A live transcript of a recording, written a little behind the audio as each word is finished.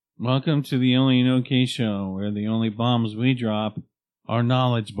Welcome to the Only an OK Show, where the only bombs we drop are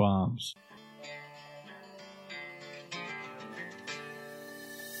knowledge bombs.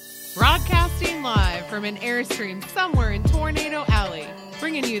 Broadcasting live from an Airstream somewhere in Tornado Alley,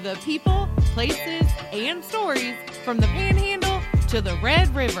 bringing you the people, places, and stories from the Panhandle to the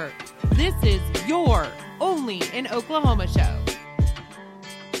Red River. This is your Only in Oklahoma show.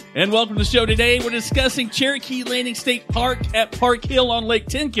 And welcome to the show today. We're discussing Cherokee Landing State Park at Park Hill on Lake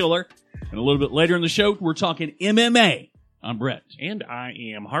Tenkiller. And a little bit later in the show, we're talking MMA. I'm Brett. And I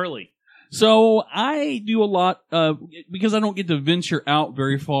am Harley. So I do a lot, because I don't get to venture out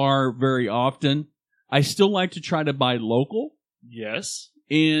very far very often. I still like to try to buy local. Yes.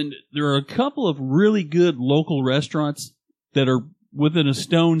 And there are a couple of really good local restaurants that are within a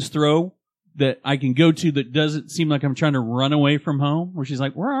stone's throw that I can go to that doesn't seem like I'm trying to run away from home, where she's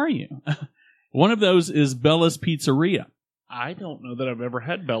like, where are you? One of those is Bella's Pizzeria. I don't know that I've ever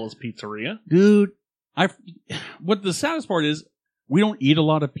had Bella's Pizzeria. Dude, what the saddest part is, we don't eat a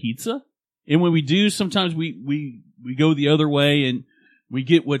lot of pizza. And when we do, sometimes we go the other way and we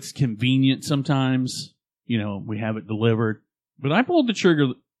get what's convenient sometimes. You know, we have it delivered. But I pulled the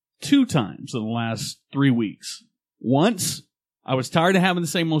trigger 2 times in the last 3 weeks. Once, I was tired of having the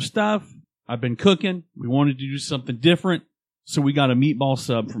same old stuff. I've been cooking. We wanted to do something different. So we got a meatball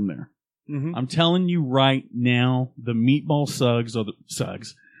sub from there. Mm-hmm. I'm telling you right now, the meatball subs the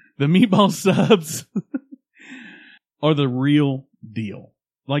meatball subs are the real deal.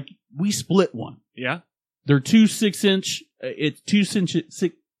 Like, we split one. Yeah. They're 2 6-inch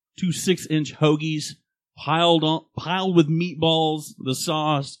hoagies piled with meatballs, the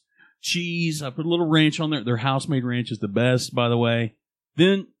sauce, cheese. I put a little ranch on there. Their house-made ranch is the best, by the way.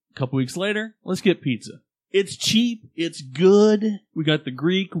 Then, a couple weeks later, let's get pizza. It's cheap. It's good. We got the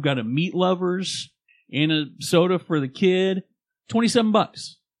Greek. We got a meat lovers and a soda for the kid.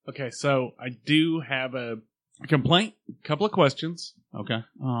 $27. Okay, so I do have a Complaint? couple of questions. Okay.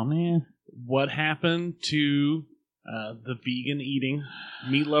 Oh, man. What happened to the vegan eating?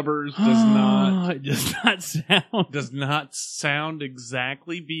 Meat lovers it does not sound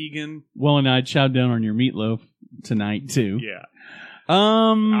exactly vegan. Well, and I chowed down on your meatloaf tonight, too. Yeah.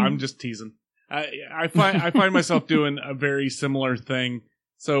 I'm just teasing. I find myself doing a very similar thing.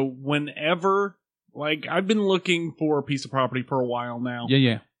 So whenever, like, I've been looking for a piece of property for a while now.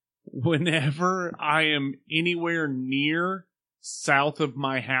 Yeah. Whenever I am anywhere near south of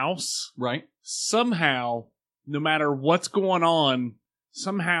my house, Right. somehow, no matter what's going on,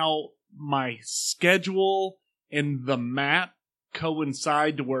 somehow my schedule and the map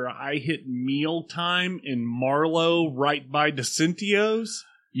coincide to where I hit meal time in Marlow right by DeCintio's.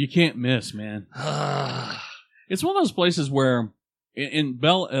 You can't miss, man. It's one of those places where, in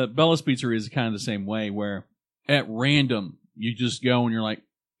Bella's Pizzeria is kind of the same way, where at random, you just go and you're like,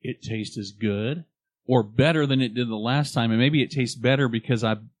 it tastes as good or better than it did the last time. And maybe it tastes better because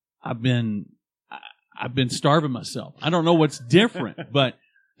I've been starving myself. I don't know what's different, but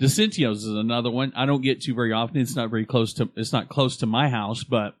DeCintio's is another one. I don't get to very often. It's not close to my house,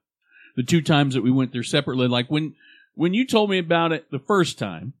 but the 2 times that we went there separately, like when you told me about it the first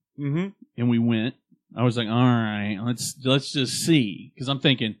time, Mm-hmm. and we went, I was like, all right, let's just see. Because I'm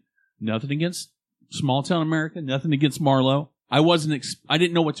thinking, nothing against small town America, nothing against Marlow. I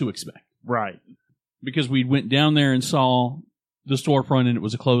didn't know what to expect. Right. Because we went down there and saw the storefront, and it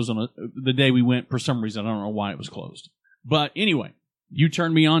was closed on the day we went. For some reason, I don't know why it was closed. But anyway, you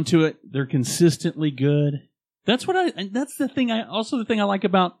turned me on to it. They're consistently good. That's the thing I like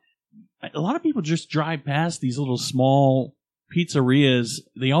about, a lot of people just drive past these little small pizzerias.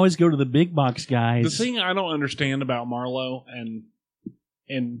 They always go to the big box guys. The thing I don't understand about Marlow and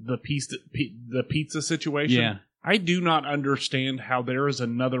the pizza situation, Yeah. I do not understand how there is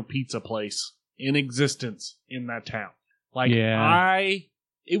another pizza place in existence in that town. Like, Yeah.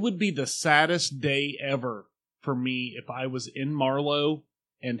 it would be the saddest day ever for me if I was in Marlow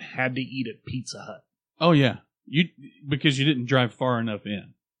and had to eat at Pizza Hut. Oh yeah, because you didn't drive far enough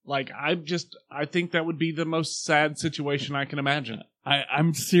in. Like, I think that would be the most sad situation I can imagine.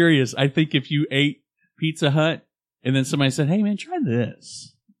 I'm serious. I think if you ate Pizza Hut and then somebody said, "Hey man, try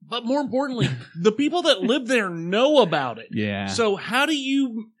this," But more importantly, the people that live there know about it. Yeah. So how do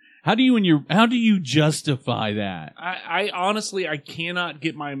you justify that? I honestly, I can't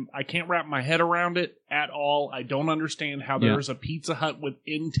wrap my head around it at all. I don't understand how there's a Pizza Hut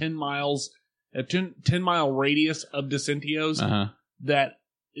within 10 miles, a 10-mile radius of DeCintio's that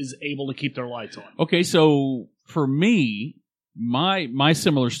is able to keep their lights on. Okay, so for me, my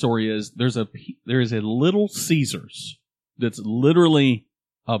similar story is there is a Little Caesars that's literally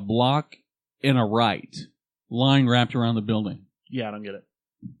a block and a right line wrapped around the building. Yeah, I don't get it.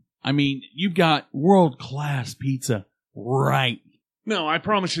 I mean, you've got world-class pizza right. No, I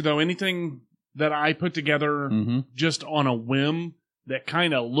promise you, though, anything that I put together just on a whim that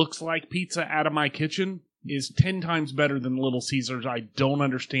kind of looks like pizza out of my kitchen is 10 times better than Little Caesars. I don't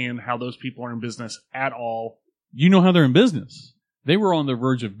understand how those people are in business at all. You know how they're in business. They were on the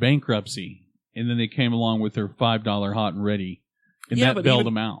verge of bankruptcy, and then they came along with their $5 hot and ready, and that bailed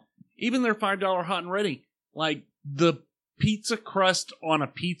them out. Even their $5 hot and ready, like the pizza crust on a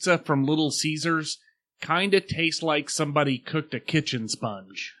pizza from Little Caesars kind of tastes like somebody cooked a kitchen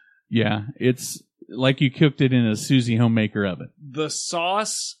sponge. Yeah, it's like you cooked it in a Susie homemaker oven. The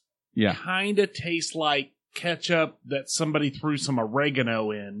sauce kind of tastes like ketchup that somebody threw some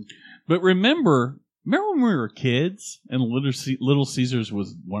oregano in. But remember when we were kids and Little Caesars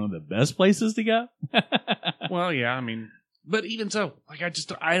was one of the best places to go? Well, yeah, I mean, but even so, like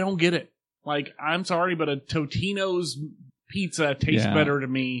I don't get it. Like, I'm sorry, but a Totino's pizza tastes better to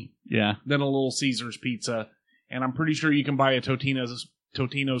me than a Little Caesars pizza. And I'm pretty sure you can buy a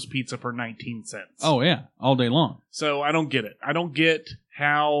Totino's pizza for 19 cents. Oh, yeah, all day long. So I don't get it. I don't get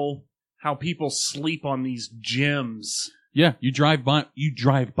how people sleep on these gems. Yeah, you drive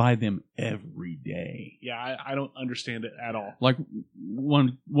by them every day. Yeah, I don't understand it at all. Like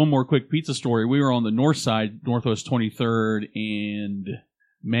one more quick pizza story. We were on the north side, Northwest 23rd and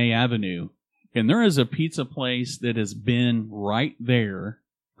May Avenue, and there is a pizza place that has been right there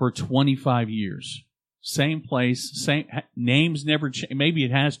for 25 years. Same place, same names never changed. Maybe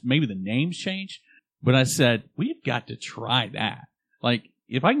the names changed, but I said, we've got to try that. Like,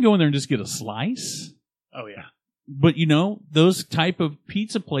 if I can go in there and just get a slice. Oh, yeah. But, those type of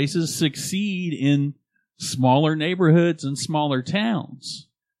pizza places succeed in smaller neighborhoods and smaller towns.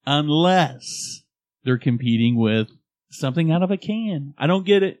 Unless they're competing with something out of a can. I don't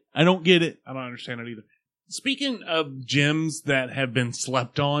get it. I don't understand it either. Speaking of gyms that have been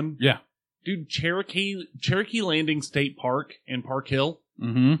slept on. Yeah. Dude, Cherokee Landing State Park in Park Hill.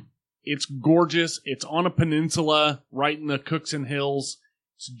 Mm-hmm. It's gorgeous. It's on a peninsula right in the Cookson Hills.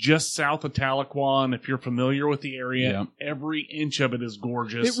 It's just south of Tahlequah, if you're familiar with the area, every inch of it is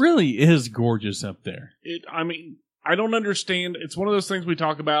gorgeous. It really is gorgeous up there. I don't understand. It's one of those things we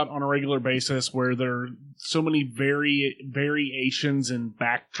talk about on a regular basis where there are so many variations and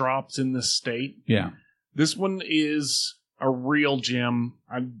backdrops in this state. Yeah. This one is a real gem.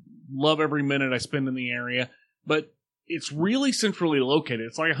 I love every minute I spend in the area, but it's really centrally located.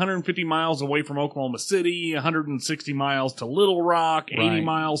 It's like 150 miles away from Oklahoma City, 160 miles to Little Rock, 80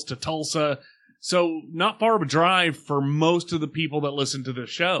 miles to Tulsa. So not far of a drive for most of the people that listen to this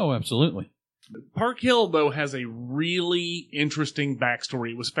show. Oh, absolutely. Park Hill, though, has a really interesting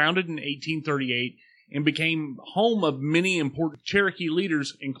backstory. It was founded in 1838 and became home of many important Cherokee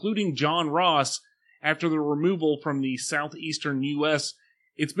leaders, including John Ross, after the removal from the southeastern U.S.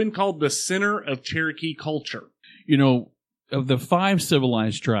 It's been called the center of Cherokee culture. Of the 5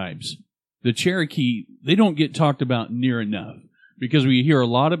 civilized tribes, the Cherokee, they don't get talked about near enough because we hear a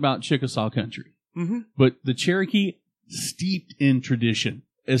lot about Chickasaw country. Mm-hmm. But the Cherokee, steeped in tradition,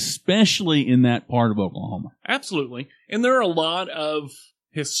 especially in that part of Oklahoma. Absolutely. And there are a lot of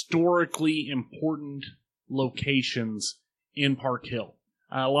historically important locations in Park Hill.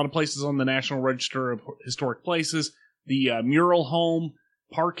 A lot of places on the National Register of Historic Places. The Mural Home,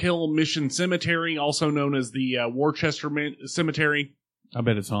 Park Hill Mission Cemetery, also known as the Worcester Cemetery. I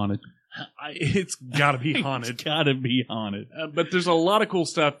bet it's haunted. It's got to be haunted. It's got to be haunted. But there's a lot of cool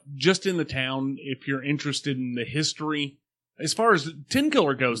stuff just in the town if you're interested in the history. As far as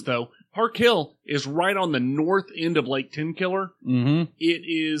Tenkiller goes, though, Park Hill is right on the north end of Lake Tenkiller. Mm-hmm. It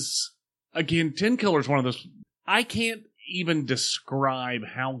is, again, Tenkiller is one of those. I can't even describe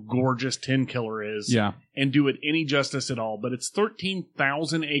how gorgeous Tenkiller is and do it any justice at all. But it's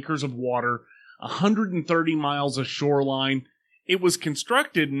 13,000 acres of water, 130 miles of shoreline. It was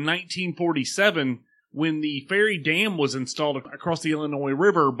constructed in 1947 when the Ferry Dam was installed across the Illinois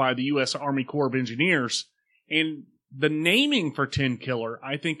River by the U.S. Army Corps of Engineers. And the naming for Tenkiller,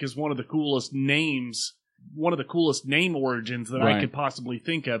 I think, is one of the coolest names, one of the coolest name origins that I could possibly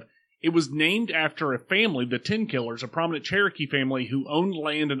think of. It was named after a family, the Tenkillers, a prominent Cherokee family who owned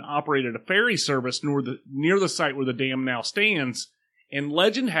land and operated a ferry service near the site where the dam now stands. And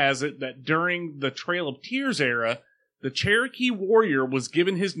legend has it that during the Trail of Tears era, the Cherokee warrior was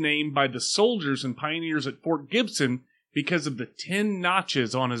given his name by the soldiers and pioneers at Fort Gibson because of the 10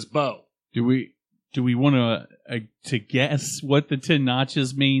 notches on his bow. Do we want to guess what the 10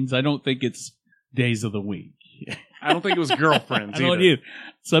 notches means? I don't think it's days of the week. I don't think it was girlfriends either. I don't either.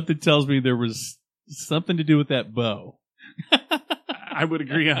 Something tells me there was something to do with that bow. I would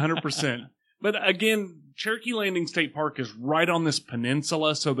agree 100%. But again, Cherokee Landing State Park is right on this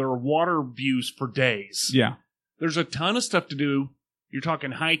peninsula, so there are water views for days. Yeah. There's a ton of stuff to do. You're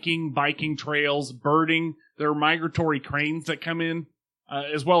talking hiking, biking trails, birding. There are migratory cranes that come in,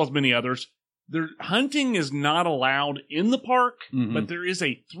 as well as many others. Hunting is not allowed in the park, but there is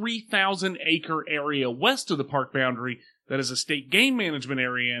a 3,000-acre area west of the park boundary that is a state game management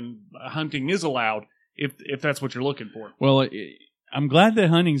area, and hunting is allowed if that's what you're looking for. Well, I'm glad that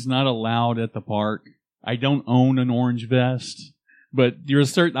hunting's not allowed at the park. I don't own an orange vest, but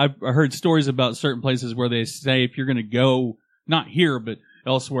I've heard stories about certain places where they say if you're going to go, not here, but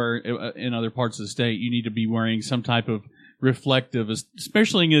elsewhere in other parts of the state, you need to be wearing some type of reflective,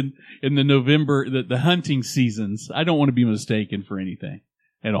 especially in the November, the hunting seasons. I don't want to be mistaken for anything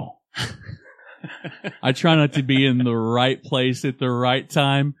at all. I try not to be in the right place at the right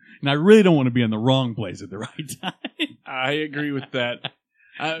time, and I really don't want to be in the wrong place at the right time. I agree with that.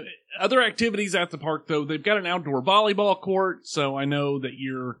 Other activities at the park, though, they've got an outdoor volleyball court, so I know that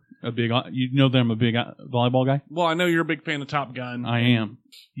you're you know that I'm a big volleyball guy? Well, I know you're a big fan of Top Gun. I am.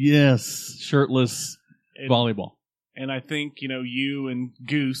 Yes, shirtless volleyball. And I think, you and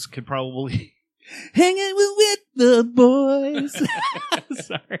Goose could probably hanging with the boys.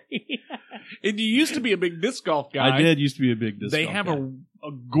 Sorry. And you used to be a big disc golf guy. I did used to be a big disc golf guy. They have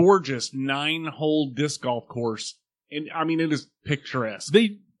a gorgeous 9-hole disc golf course. And I mean, it is picturesque.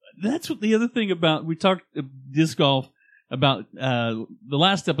 That's what the other thing about, we talked disc golf about the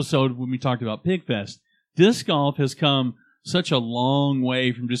last episode when we talked about Pigfest. Disc golf has come such a long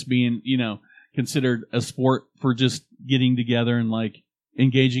way from just being, considered a sport for just getting together and like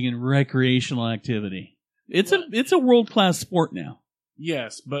engaging in recreational activity. It's a world-class sport now.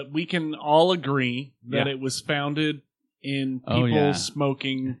 Yes, but we can all agree that it was founded in people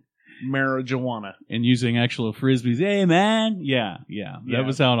smoking marijuana and using actual frisbees. Hey, man. Yeah. That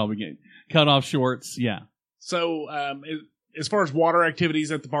was how it all began. Cut off shorts. Yeah. So, as far as water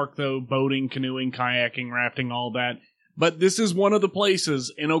activities at the park, though, boating, canoeing, kayaking, rafting, all that. But this is one of the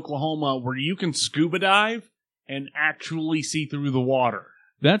places in Oklahoma where you can scuba dive and actually see through the water.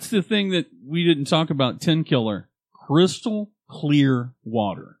 That's the thing that we didn't talk about, Tenkiller. Crystal clear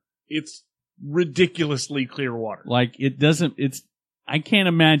water. It's ridiculously clear water. Like, I can't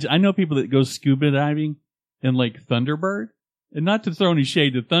imagine. I know people that go scuba diving in Lake Thunderbird. And not to throw any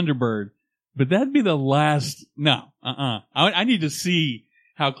shade to Thunderbird, but that'd be the last. No, I need to see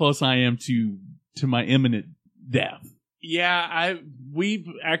how close I am to my imminent death. Yeah, we've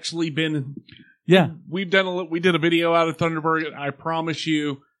actually been. Yeah, we did a video out of Thunderbird. I promise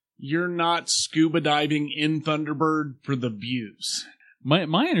you're not scuba diving in Thunderbird for the views. My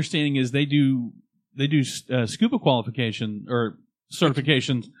understanding is they do scuba qualification or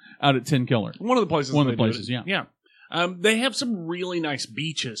certifications out at Tenkiller. One of the places. Yeah. Yeah. They have some really nice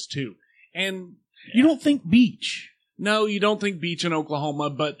beaches too. And you don't think beach? No, you don't think beach in Oklahoma,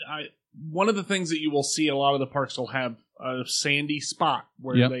 but one of the things that you will see, a lot of the parks will have a sandy spot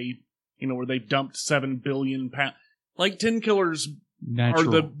where where they've dumped 7 billion pounds. Like Tenkiller's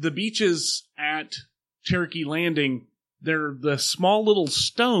natural. Or the beaches at Cherokee Landing, they're the small little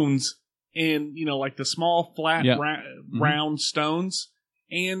stones and, like the small flat round stones.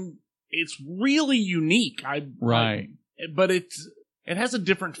 And it's really unique. But it has a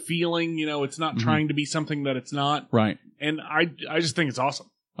different feeling, it's not trying to be something that it's not. Right. And I just think it's awesome.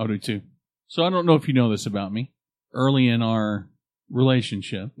 I do too. So I don't know if you know this about me. Early in our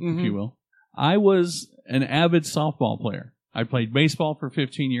relationship, if you will, I was an avid softball player. I played baseball for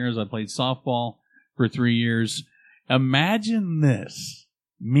 15 years. I played softball for 3 years. Imagine this,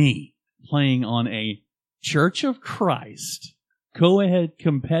 me playing on a Church of Christ co-ed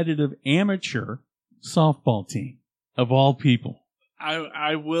competitive amateur softball team of all people.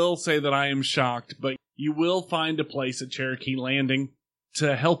 I will say that I am shocked, but you will find a place at Cherokee Landing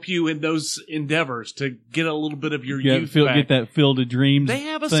to help you in those endeavors to get a little bit of your youth back. Get that Field of Dreams. They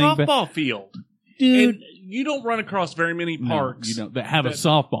have a softball field. Dude. And you don't run across very many parks that have a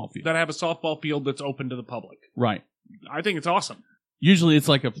softball field. That have a softball field that's open to the public. Right. I think it's awesome. Usually it's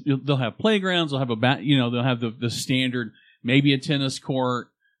like they'll have playgrounds, they'll have they'll have the standard, maybe a tennis court,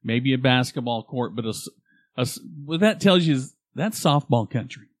 maybe a basketball court, but what that tells you is that's softball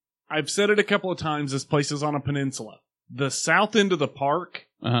country. I've said it a couple of times, this place is on a peninsula. The south end of the park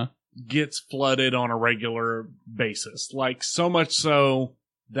gets flooded on a regular basis. Like, so much so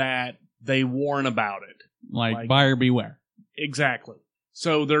that they warn about it. Like buyer beware. Exactly.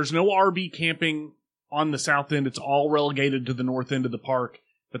 So there's no RV camping on the south end. It's all relegated to the north end of the park.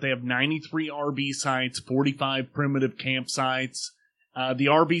 But they have 93 RV sites, 45 primitive campsites. The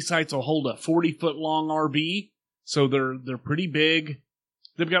RV sites will hold a 40-foot long RV. So they're pretty big.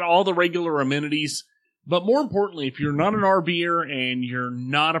 They've got all the regular amenities. But more importantly, if you're not an RVer and you're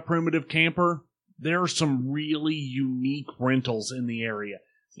not a primitive camper, there are some really unique rentals in the area,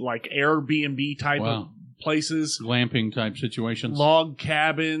 like Airbnb type of places, glamping type situations, log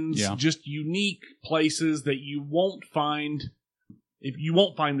cabins, just unique places that you won't find if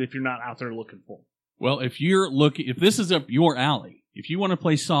you're not out there looking for them. Well, if this is up your alley, if you want to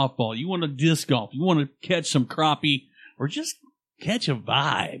play softball, you want to disc golf, you want to catch some crappie, or just catch a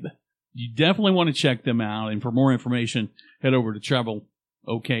vibe, you definitely want to check them out. And for more information, head over to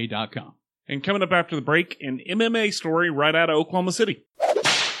travelok.com. And coming up after the break, an MMA story right out of Oklahoma City.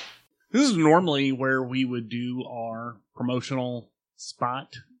 This is normally where we would do our promotional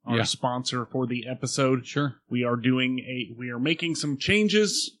spot, our sponsor for the episode. Sure. We are making some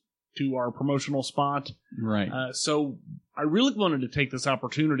changes to our promotional spot. Right. So I really wanted to take this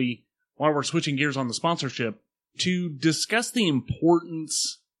opportunity while we're switching gears on the sponsorship to discuss the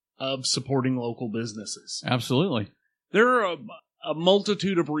importance of supporting local businesses. Absolutely. There are a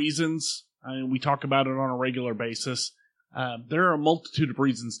multitude of reasons. I mean, we talk about it on a regular basis. There are a multitude of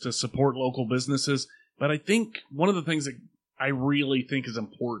reasons to support local businesses, but I think one of the things that I really think is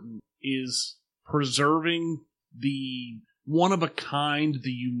important is preserving the one-of-a-kind,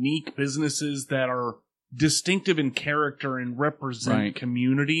 the unique businesses that are distinctive in character and represent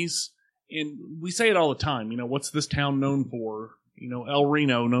communities. And we say it all the time, what's this town known for? El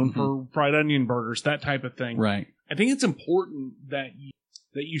Reno, known for fried onion burgers, that type of thing. Right. I think it's important that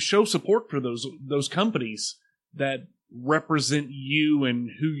you show support for those companies that represent you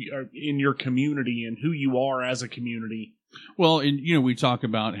and who you are in your community and who you are as a community. Well, and we talk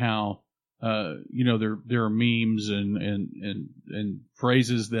about how there are memes and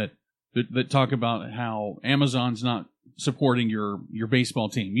phrases that talk about how Amazon's not supporting your baseball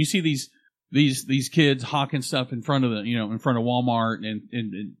team. You see these kids hawking stuff in front of in front of Walmart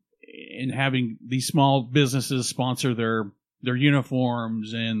and having these small businesses sponsor their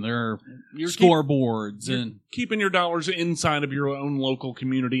uniforms and their scoreboards and keeping your dollars inside of your own local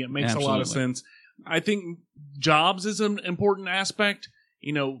community. It makes a lot of sense. I think jobs is an important aspect.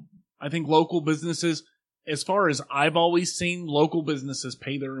 I think local businesses, as far as I've always seen, local businesses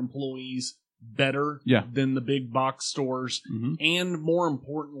pay their employees better than the big box stores. Mm-hmm. And more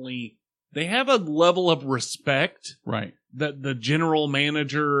importantly, they have a level of respect that the general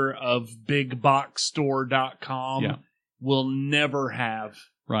manager of bigboxstore.com will never have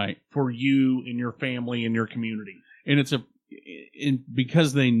for you and your family and your community. And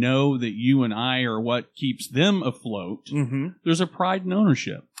because they know that you and I are what keeps them afloat, there's a pride in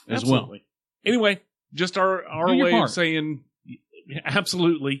ownership as well. Anyway, just our way of saying,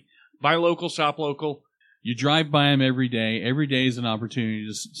 absolutely, buy local, shop local. You drive by them every day. Every day is an opportunity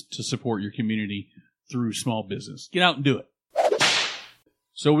to support your community through small business. Get out and do it.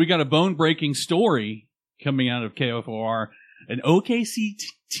 So we got a bone-breaking story coming out of KFOR. An OKC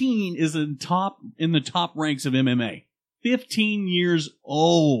teen is in the top ranks of MMA. 15 years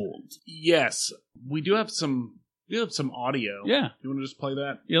old. Yes. We do have some audio. Yeah. You want to just play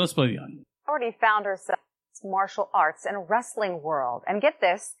that? Yeah, let's play the audio. Already found herself in martial arts and wrestling world. And get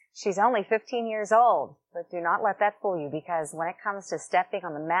this, she's only 15 years old. But do not let that fool you, because when it comes to stepping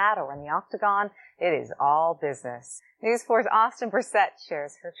on the mat or in the octagon, it is all business. News 4's Austin Brissett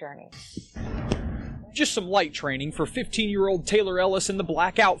shares her journey. Just some light training for 15-year-old Taylor Ellis in the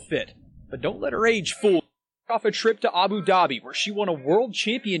black outfit. But don't let her age fool her. Off a trip to Abu Dhabi, where she won a world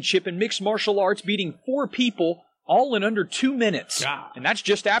championship in mixed martial arts, beating 4 people, all in under 2 minutes. God. And that's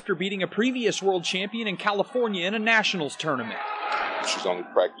just after beating a previous world champion in California in a nationals tournament. She's only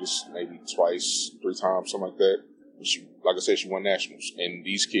practiced maybe twice, 3 times, something like that. Like I said, she won nationals. And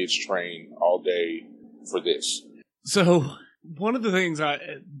these kids train all day for this. So, one of the things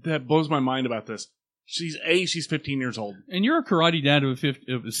that blows my mind about this, she's 15 years old. And you're a karate dad of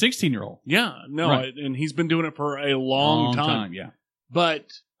a 16-year-old. Yeah, no, right. And he's been doing it for a long time. Yeah. But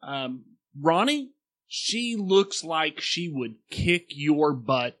Ronnie, she looks like she would kick your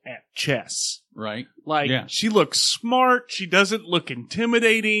butt at chess. Right. She looks smart. She doesn't look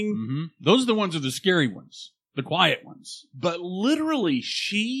intimidating. Mm-hmm. Those are the ones that are the scary ones. The quiet ones. But literally,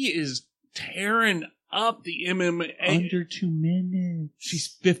 she is tearing up the MMA. Under 2 minutes.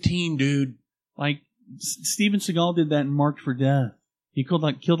 She's 15, dude. Steven Seagal did that in Marked for Death. He killed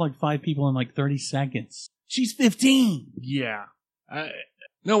like 5 people in 30 seconds. She's 15. Yeah.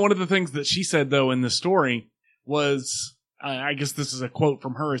 No, one of the things that she said, though, in the story was, I guess this is a quote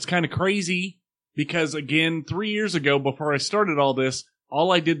from her, it's kind of crazy because, again, 3 years ago, before I started all this,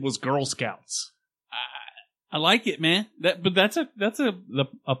 all I did was Girl Scouts. I like it, man. But that's a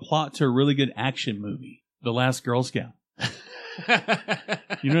plot to a really good action movie, The Last Girl Scout.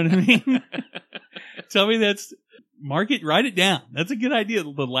 You know what I mean? Tell me that's... Mark it, write it down. That's a good idea.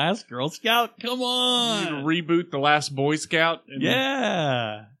 The Last Girl Scout? Come on! You reboot The Last Boy Scout? And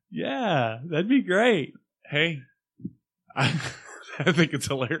Yeah, that'd be great. Hey, I think it's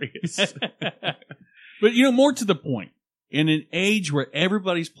hilarious. But, more to the point, in an age where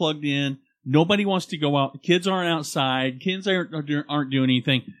everybody's plugged in, nobody wants to go out, kids aren't outside, kids aren't doing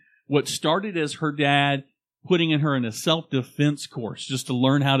anything. What started as her dad putting her in a self-defense course just to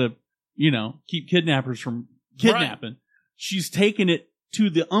learn how to, keep kidnappers from kidnapping, right. She's taken it to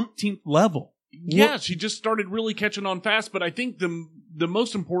the umpteenth level. Yeah, she just started really catching on fast, but I think the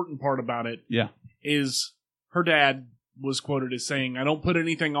most important part about it is her dad was quoted as saying, I don't put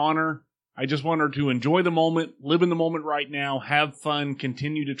anything on her. I just want her to enjoy the moment, live in the moment right now, have fun,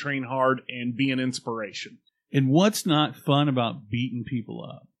 continue to train hard, and be an inspiration. And what's not fun about beating people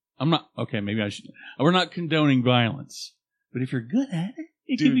up? We're not condoning violence. But if you're good at it,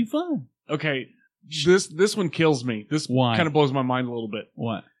 it can be fun. Okay, this one kills me. This kind of blows my mind a little bit.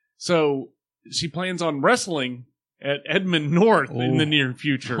 What? So, she plans on wrestling at Edmond North in the near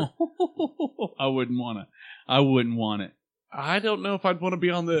future. I wouldn't want it. I don't know if I'd want to be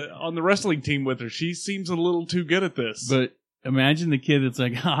on the wrestling team with her. She seems a little too good at this. But imagine the kid that's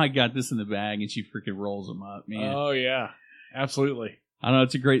like, I got this in the bag, and she freaking rolls them up, man. Oh yeah, absolutely. I know,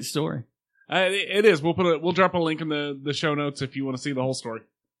 it's a great story. It is. We'll drop a link in the show notes if you want to see the whole story.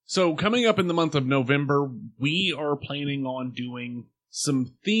 So coming up in the month of November, we are planning on doing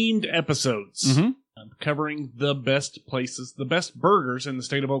some themed episodes covering the best places, the best burgers in the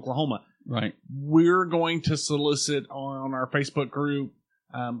state of Oklahoma. Right. We're going to solicit on our Facebook group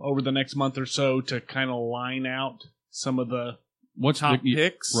over the next month or so to kind of line out some of the top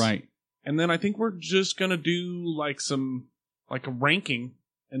picks. Right. And then I think we're just going to do like a ranking.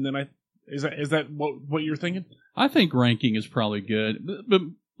 And then is that what you're thinking? I think ranking is probably good. But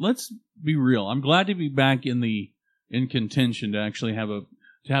let's be real. I'm glad to be back in contention to actually have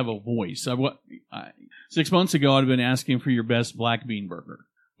a voice. 6 months ago, I'd have been asking for your best black bean burger.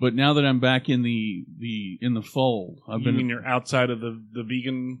 But now that I'm back in the fold, you're outside of the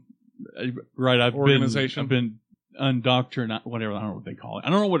vegan organization? I've been undoctrinated, whatever. I don't know what they call it. I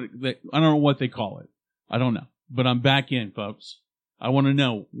don't know what they call it. I don't know. But I'm back in, folks. I want to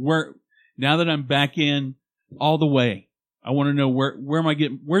know now that I'm back in all the way. I want to know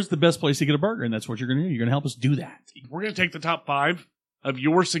where's the best place to get a burger, and that's what you're going to do. You're going to help us do that. We're going to take the top 5 of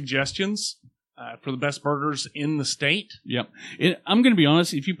your suggestions for the best burgers in the state. Yep. I'm going to be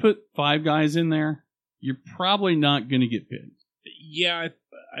honest. If you put 5 guys in there, you're probably not going to get picked. Yeah,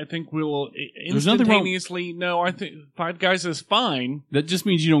 I think we'll instantaneously. No, I think 5 guys is fine. That just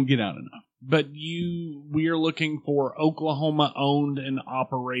means you don't get out enough. But we are looking for Oklahoma-owned and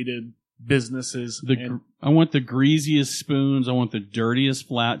operated businesses. I want the greasiest spoons. I want the dirtiest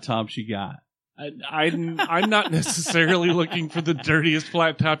flat tops you got. I'm not necessarily looking for the dirtiest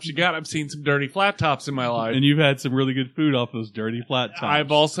flat tops you got. I've seen some dirty flat tops in my life. And you've had some really good food off those dirty flat tops.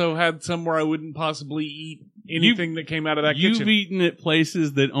 I've also had some where I wouldn't possibly eat anything that came out of that kitchen. You've eaten at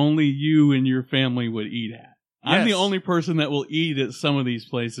places that only you and your family would eat at. Yes. I'm the only person that will eat at some of these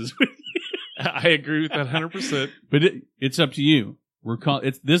places. I agree with that 100%. But it's up to you.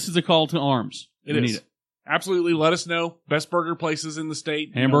 This is a call to arms. We need it. Absolutely. Let us know. Best burger places in the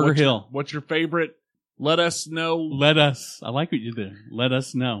state. Hamburger Hill. What's your favorite? Let us know. I like what you did. Let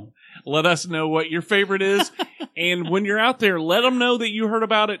us know. Let us know what your favorite is. And when you're out there, let them know that you heard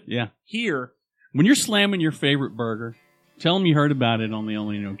about it here. When you're slamming your favorite burger, tell them you heard about it on the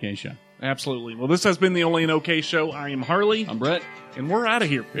Only in OK Show. Absolutely. Well, this has been the Only in OK Show. I am Harley. I'm Brett. And we're out of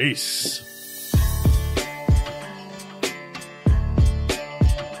here. Peace.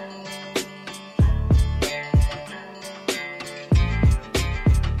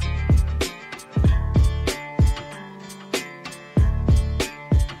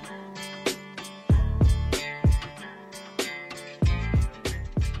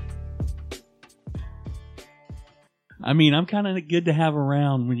 I mean, I'm kind of good to have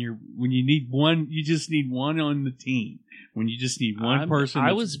around when you need one. You just need one on the team. When you just need one person.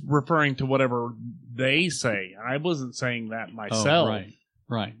 I was referring to whatever they say. I wasn't saying that myself. Oh,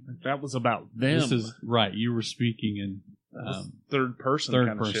 right. That was about them. This is right. You were speaking in third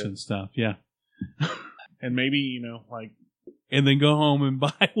person stuff. Yeah. And maybe and then go home and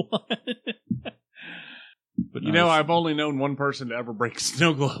buy one. But I've only known one person to ever break a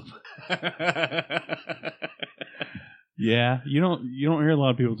snow globe. Yeah, you don't hear a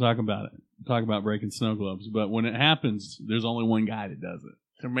lot of people talk about breaking snow globes, but when it happens, there's only one guy that does it.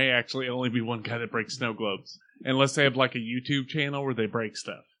 There may actually only be one guy that breaks snow globes, unless they have like a YouTube channel where they break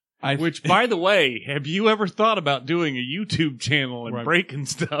stuff. Which, by the way, have you ever thought about doing a YouTube channel and Right. breaking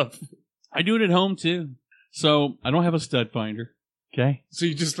stuff? I do it at home too. So I don't have a stud finder. Okay. So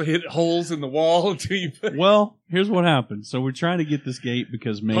you just hit holes in the wall until you put Well, here's what happened. So we're trying to get this gate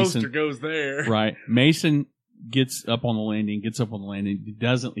because poster Mason, goes there. right? Mason gets up on the landing.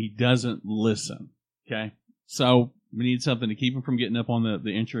 He doesn't listen. Okay. So we need something to keep him from getting up on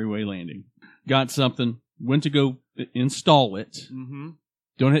the entryway landing. Got something. Went to go install it. Mm-hmm.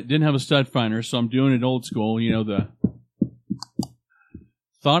 Didn't have a stud finder, so I'm doing it old school.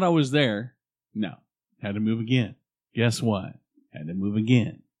 Thought I was there. No. Had to move again. Guess what? Had to move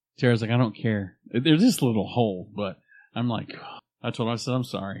again. Tara's like, I don't care. There's this little hole, but I'm like, I told her, I said, I'm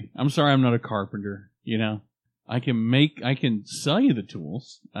sorry. I'm sorry I'm not a carpenter. I can sell you the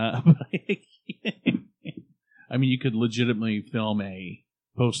tools. But I mean, you could legitimately film a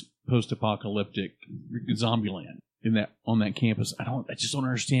post-apocalyptic Zombieland on that campus. I just don't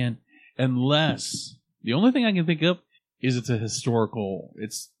understand. Unless the only thing I can think of is it's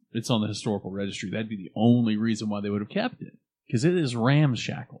on the historical registry. That'd be the only reason why they would have kept it, because it is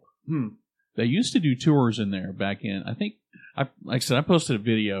ramshackle. They used to do tours in there back in. I think like I said, I posted a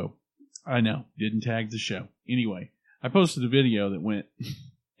video. I know, didn't tag the show. Anyway, I posted a video that went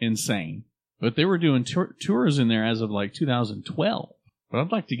insane. But they were doing tours in there as of like 2012. But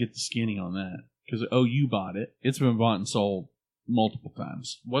I'd like to get the skinny on that because OU bought it. It's been bought and sold multiple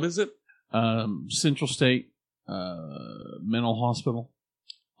times. What is it? Central State Mental Hospital,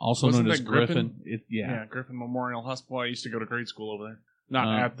 also Wasn't known as that Griffin. Griffin? Yeah. Griffin Memorial Hospital. I used to go to grade school over there.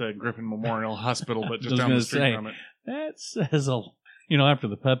 Not at the Griffin Memorial Hospital, but I just was down the gonna street say, from it. That says a. After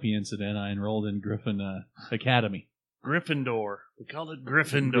the puppy incident, I enrolled in Griffin Academy. Gryffindor. We call it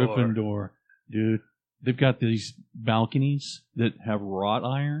Gryffindor. Gryffindor. Dude, they've got these balconies that have wrought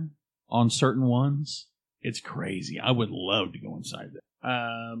iron on certain ones. It's crazy. I would love to go inside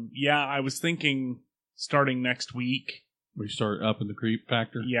that. Yeah, I was thinking starting next week. We start up in the creep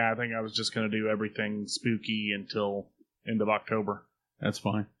factor. Yeah, I think I was just going to do everything spooky until end of October. That's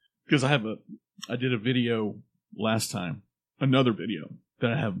fine. Because I did a video last time, another video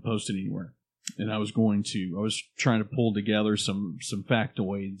that I haven't posted anywhere. And I was trying to pull together some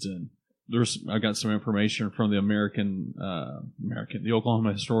factoids, and I got some information from the the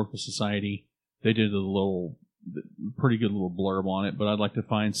Oklahoma Historical Society. They did pretty good little blurb on it, but I'd like to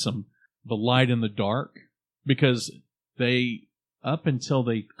find the light in the dark, because up until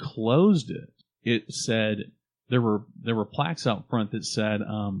they closed it said there were plaques out front that said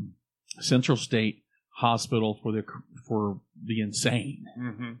Central State Hospital for the insane.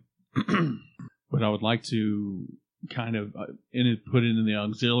 Mm-hmm. But I would like to kind of put it in the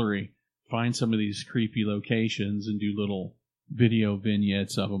auxiliary, find some of these creepy locations and do little video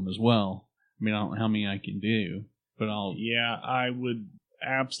vignettes of them as well. I mean, I don't know how many I can do, but Yeah, I would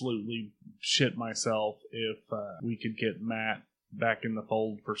absolutely shit myself if we could get Matt back in the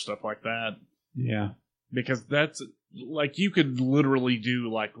fold for stuff like that. Yeah. Because that's, like, you could literally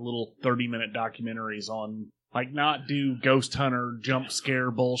do, like, little 30-minute documentaries on, like, not do ghost hunter jump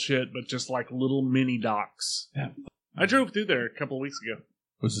scare bullshit, but just, like, little mini docs. Yeah. I drove through there a couple of weeks ago.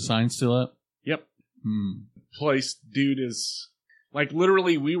 Was the sign still up? Yep. Place, dude, is, like,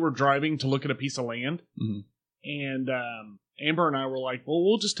 literally, we were driving to look at a piece of land, and Amber and I were like, well,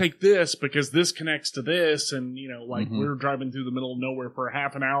 we'll just take this because this connects to this, and, we were driving through the middle of nowhere for a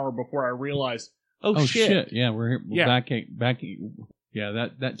half an hour before I realized, oh shit. Yeah, we're here. Yeah. Back. Yeah,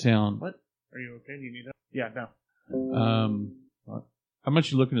 that town. What? Are you okay? Do you need help? Yeah, no. How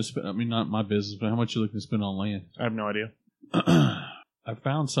much you looking to spend? I mean, not my business, but how much you looking to spend on land? I have no idea. I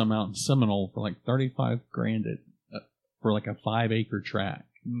found some out in Seminole for like $35,000 for like a 5-acre tract.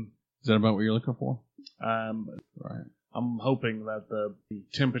 Is that about what you're looking for? Right. I'm hoping that the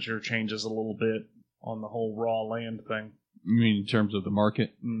temperature changes a little bit on the whole raw land thing. You mean in terms of the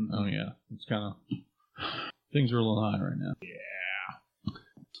market? Mm. Oh yeah, it's kind of things are a little high right now. Yeah.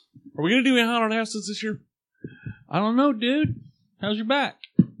 Are we gonna do any haunted houses this year? I don't know, dude. How's your back?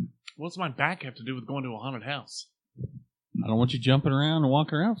 What's my back have to do with going to a haunted house? I don't want you jumping around and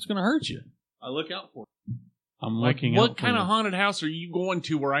walking around. It's going to hurt you. I look out for it. I'm looking out for what kind of haunted house are you going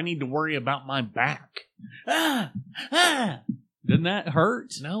to where I need to worry about my back? Doesn't that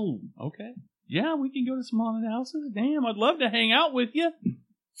hurt? No. Okay. Yeah, we can go to some haunted houses. Damn, I'd love to hang out with you.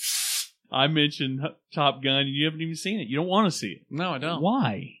 I mentioned Top Gun, and you haven't even seen it. You don't want to see it. No, I don't.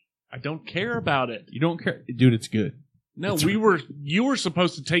 Why? I don't care about it. You don't care? Dude, it's good. No, you were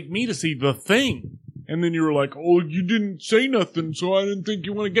supposed to take me to see The Thing. And then you were like, oh, you didn't say nothing, so I didn't think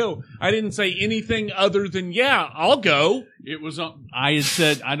you want to go. I didn't say anything other than, yeah, I'll go. It was on, I had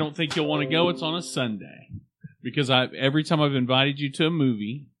said, I don't think you'll want to go. It's on a Sunday. Because every time I've invited you to a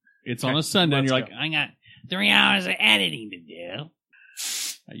movie, It's on a Sunday, and you're Let's like, I got 3 hours of editing to do.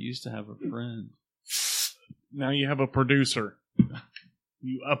 I used to have a friend. Now you have a producer.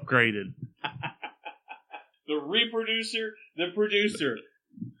 You upgraded. The reproducer, the producer.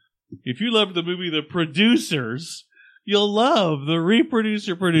 If you love the movie The Producers, you'll love the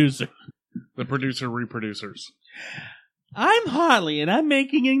reproducer producer. The producer reproducers. I'm Harley, and I'm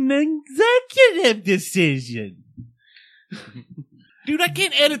making an executive decision. Dude, I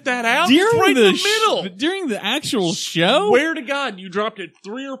can't edit that out. It's right in the middle. During the actual show? Swear to God, you dropped it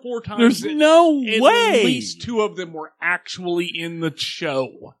 3 or 4 times. There's no way. At least 2 of them were actually in the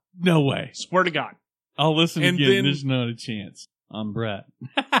show. No way. Swear to God. I'll listen And again. then- There's not a chance. I'm Brett.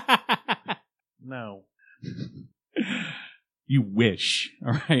 No. You wish.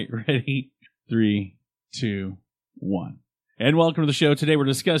 All right, ready? 3, 2, 1. And welcome to the show. Today we're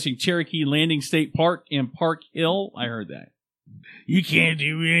discussing Cherokee Landing State Park in Park Hill. I heard that. You can't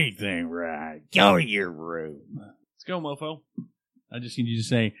do anything right. Go to your room. Let's go, mofo. I just need you to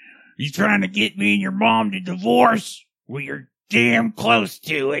say, you trying to get me and your mom to divorce? Well, you're damn close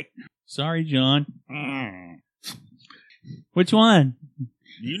to it. Sorry, John. Which one?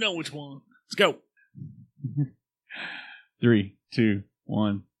 You know which one. Let's go. 3, 2,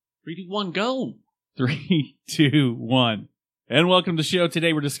 1. 3, 2, 1, go. 3, 2, 1. And welcome to the show.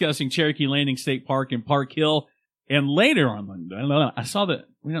 Today we're discussing Cherokee Landing State Park in Park Hill. And later on, I saw that.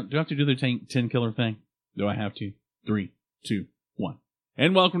 Do I have to do the 10 killer thing? Do I have to? 3, 2, 1.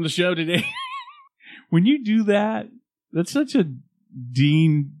 And welcome to the show today. When you do that, that's such a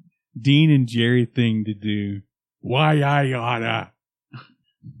Dean and Jerry thing to do. Why I oughta.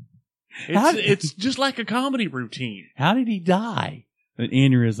 It's just like a comedy routine. How did he die? An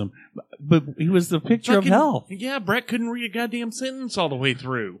aneurysm. But he was the picture of health. Yeah, Brett couldn't read a goddamn sentence all the way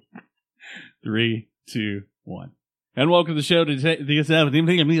through. 3, 2, 1. And welcome to the show today. That sounds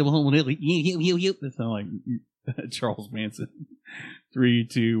like Charles Manson. 3,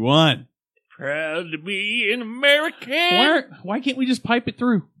 2, 1. Proud to be an American. Why can't we just pipe it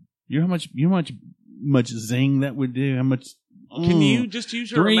through? You know how much zing that would do? How much? Can you just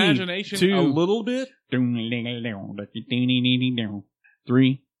use your 3, imagination 2. a little bit? 3,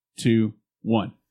 2, 1.